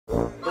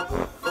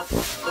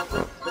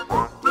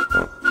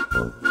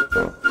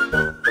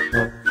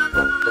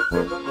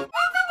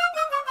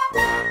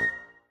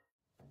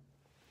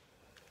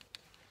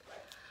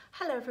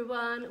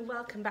everyone,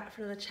 welcome back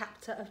for another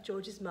chapter of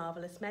George's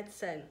Marvellous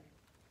Medicine.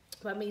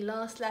 When we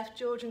last left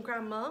George and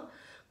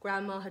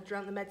Grandma had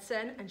drunk the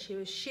medicine and she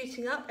was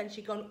shooting up and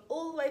she'd gone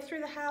all the way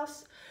through the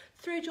house,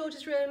 through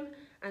George's room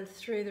and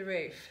through the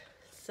roof.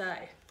 So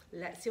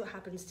let's see what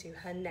happens to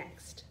her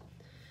next.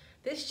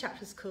 This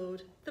chapter is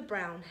called The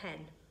Brown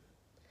Hen.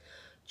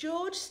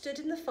 George stood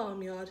in the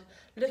farmyard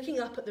looking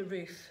up at the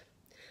roof.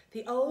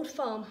 The old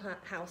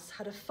farmhouse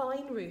had a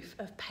fine roof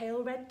of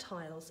pale red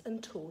tiles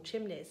and tall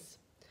chimneys.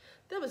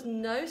 There was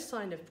no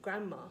sign of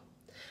Grandma.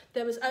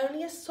 There was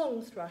only a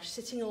song thrush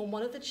sitting on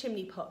one of the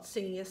chimney pots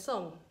singing a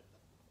song.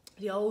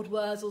 The old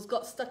wurzels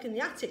got stuck in the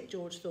attic,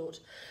 George thought.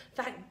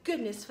 Thank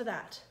goodness for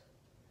that.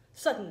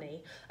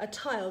 Suddenly, a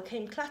tile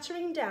came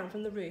clattering down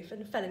from the roof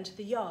and fell into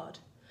the yard.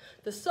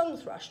 The song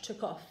thrush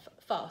took off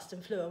fast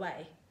and flew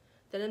away.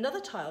 Then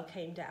another tile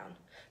came down,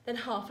 then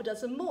half a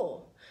dozen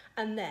more,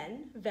 and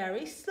then,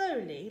 very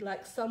slowly,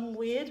 like some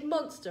weird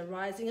monster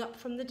rising up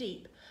from the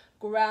deep,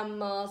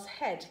 Grandma's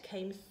head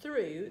came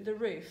through the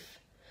roof.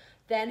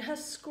 Then her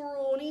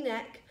scrawny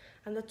neck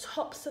and the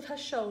tops of her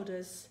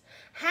shoulders.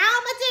 "How am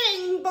I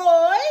doing,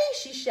 boy?"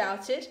 she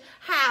shouted.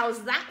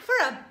 "How's that for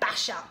a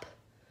bash-up?"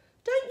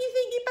 "Don't you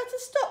think you'd better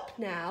stop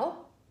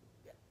now,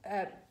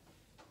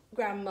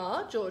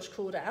 Grandma?" George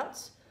called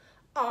out.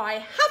 "I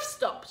have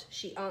stopped,"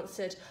 she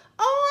answered.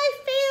 "I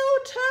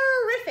feel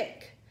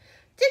terrific.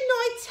 Didn't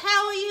I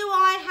tell you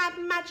I had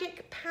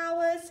magic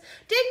powers?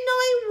 Didn't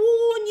I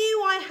warn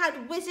you I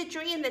had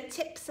wizardry in the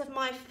tips of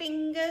my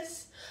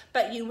fingers?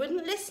 But you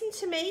wouldn't listen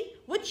to me,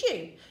 would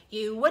you?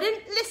 You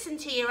wouldn't listen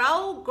to your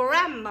old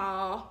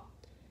Grandma."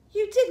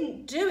 "You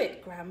didn't do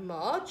it,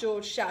 Grandma,"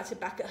 George shouted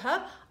back at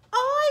her.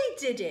 "I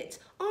did it.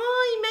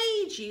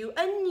 I made you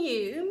a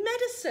new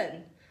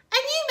medicine." "A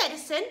new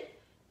medicine?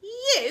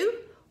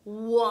 You?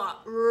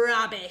 What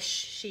rubbish!"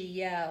 she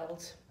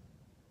yelled.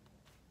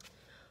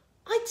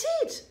 I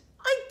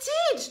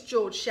did,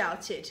 George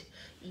shouted.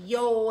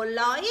 "You're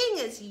lying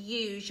as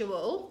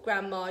usual,"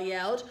 Grandma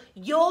yelled.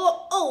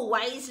 "You're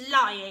always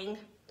lying."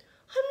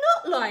 "I'm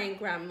not lying,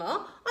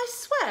 Grandma. I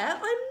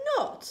swear I'm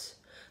not."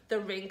 The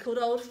wrinkled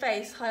old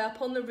face high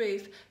up on the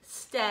roof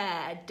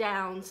stared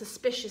down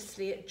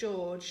suspiciously at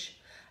George.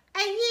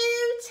 "Are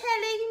you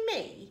telling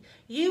me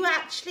you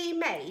actually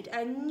made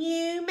a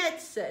new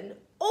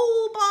medicine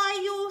all by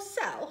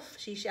yourself?"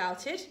 she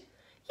shouted.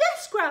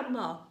 "Yes,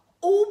 Grandma,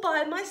 all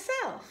by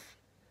myself."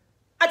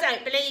 "I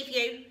don't believe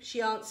you,"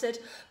 she answered,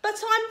 "but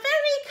I'm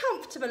very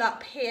comfortable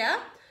up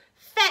here.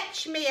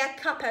 Fetch me a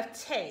cup of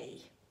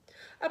tea."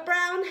 A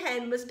brown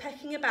hen was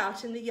pecking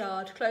about in the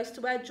yard close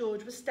to where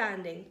George was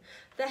standing.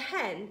 The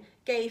hen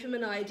gave him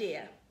an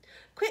idea.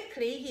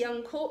 Quickly he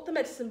uncorked the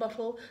medicine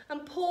bottle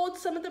and poured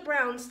some of the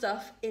brown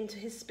stuff into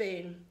his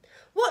spoon.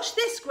 "Watch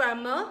this,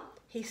 Grandma,"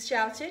 he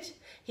shouted.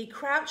 He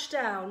crouched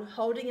down,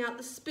 holding out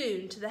the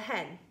spoon to the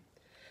hen.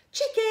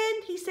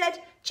 "Chicken," he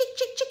said. "Chick,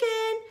 chick,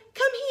 chicken,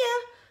 come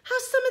here.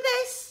 Have some of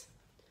this."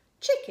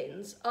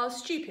 Chickens are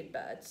stupid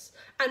birds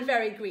and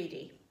very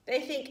greedy.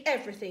 They think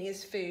everything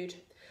is food.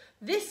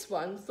 This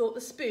one thought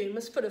the spoon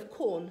was full of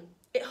corn.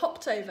 It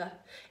hopped over.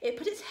 It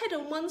put its head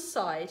on one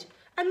side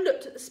and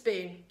looked at the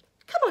spoon.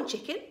 "Come on,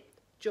 chicken,"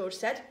 George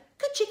said.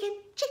 "Good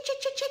chicken, chick,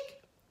 chick, chick,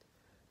 chick."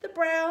 The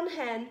brown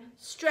hen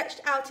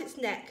stretched out its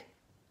neck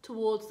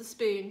towards the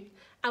spoon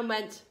and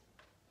went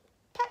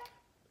peck.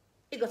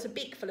 It got a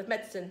beak full of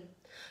medicine.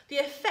 The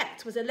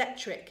effect was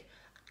electric.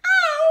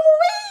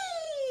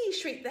 "Owie!"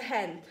 shrieked the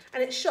hen,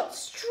 and it shot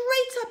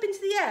straight up into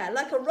the air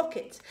like a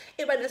rocket.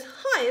 It went as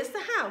high as the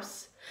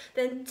house.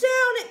 Then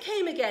down it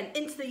came again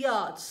into the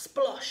yard,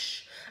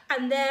 splosh,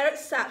 and there it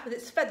sat with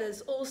its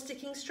feathers all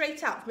sticking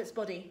straight out from its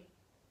body.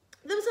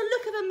 There was a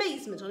look of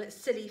amazement on its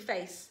silly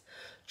face.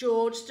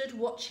 George stood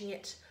watching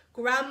it.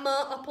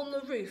 Grandma up on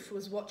the roof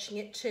was watching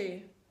it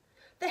too.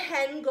 The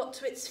hen got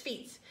to its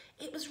feet.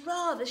 It was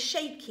rather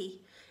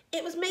shaky.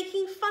 It was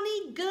making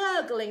funny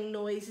gurgling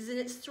noises in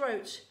its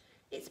throat.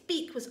 Its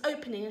beak was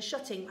opening and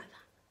shutting like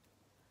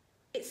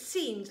that. It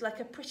seemed like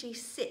a pretty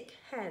sick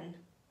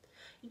hen.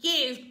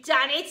 "You've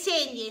done it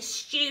in, you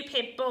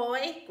stupid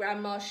boy,"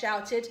 Grandma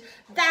shouted.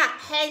 "That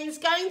hen's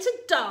going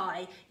to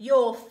die.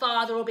 Your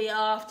father will be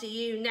after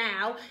you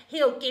now.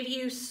 He'll give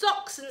you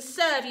socks and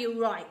serve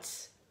you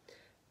right."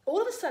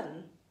 All of a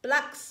sudden,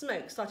 black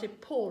smoke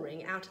started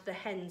pouring out of the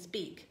hen's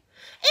beak.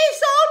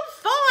 "It's on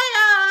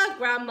fire!"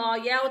 Grandma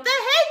yelled. "The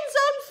hen's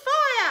on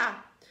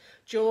fire!"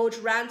 George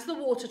ran to the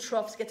water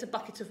trough to get a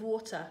bucket of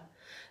water.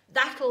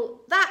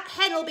 That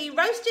hen'll be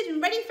roasted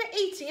and ready for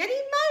eating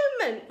any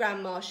moment,"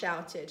 Grandma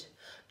shouted.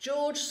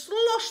 George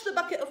sloshed the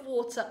bucket of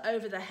water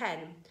over the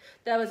hen.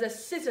 There was a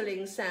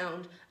sizzling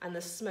sound and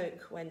the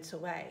smoke went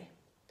away.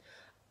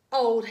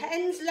 "Old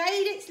hen's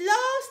laid its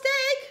last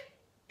egg,"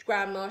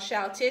 Grandma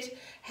shouted.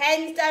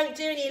 "Hens don't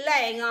do any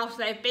laying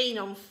after they've been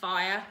on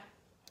fire."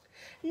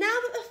 Now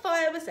that the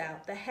fire was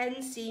out, the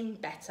hen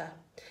seemed better.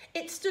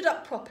 It stood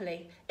up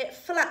properly. It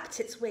flapped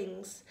its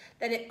wings.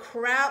 Then it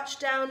crouched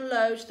down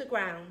low to the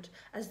ground,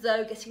 as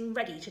though getting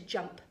ready to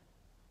jump.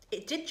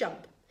 It did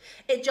jump.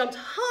 It jumped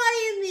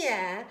high in the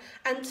air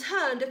and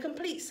turned a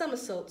complete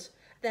somersault.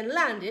 then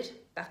landed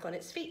back on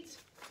its feet.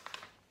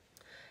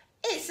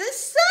 "It's a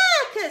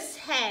circus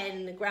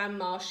hen,"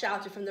 Grandma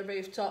shouted from the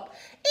rooftop.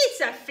 "It's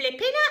a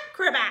flipping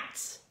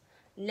acrobat."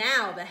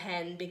 Now the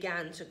hen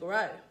began to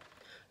grow.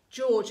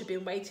 George had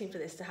been waiting for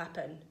this to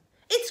happen.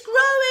 "It's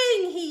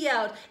growing," he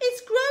yelled.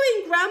 "It's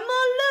growing, Grandma,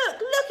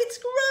 look, it's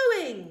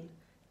growing."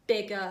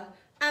 Bigger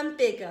and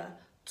bigger,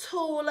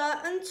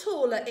 taller and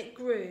taller it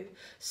grew.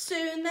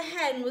 Soon the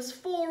hen was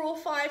 4 or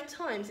 5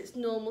 times its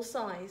normal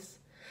size.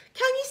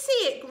 "Can you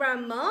see it,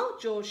 Grandma?"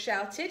 George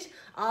shouted.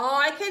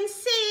 "I can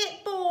see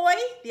it, boy,"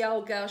 the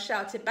old girl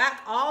shouted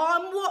back.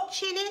 "I'm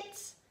watching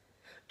it."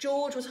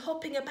 George was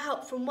hopping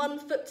about from one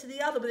foot to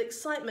the other with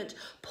excitement,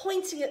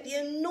 pointing at the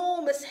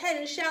enormous hen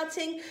and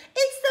shouting,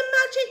 "It's the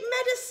magic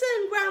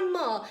medicine,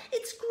 Grandma!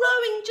 It's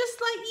growing just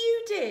like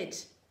you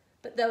did."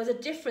 But there was a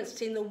difference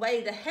between the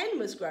way the hen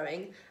was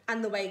growing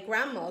and the way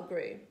Grandma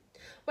grew.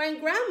 When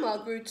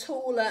Grandma grew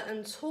taller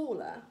and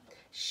taller,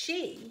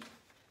 she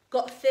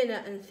got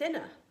thinner and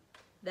thinner.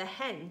 The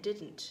hen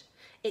didn't.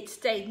 It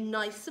stayed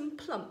nice and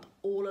plump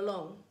all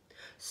along.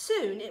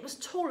 Soon it was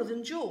taller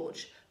than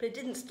George, but it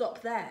didn't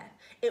stop there.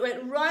 It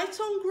went right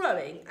on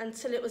growing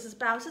until it was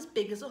about as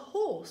big as a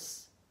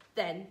horse.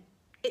 Then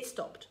it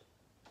stopped.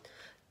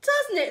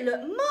 "Doesn't it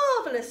look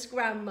marvellous,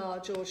 Grandma?"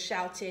 George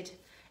shouted.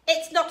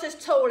 "It's not as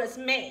tall as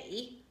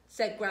me,"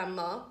 said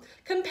Grandma.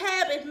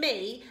 "Compared with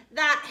me,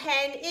 that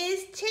hen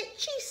is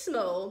titchy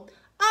small.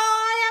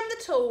 I am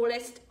the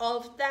tallest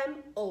of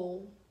them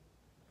all."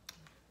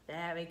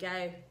 There we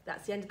go.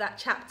 That's the end of that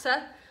chapter.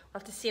 We'll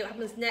have to see what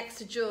happens next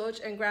to George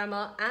and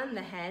Grandma and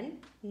the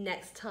hen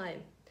next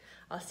time.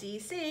 I'll see you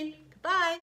soon. Goodbye.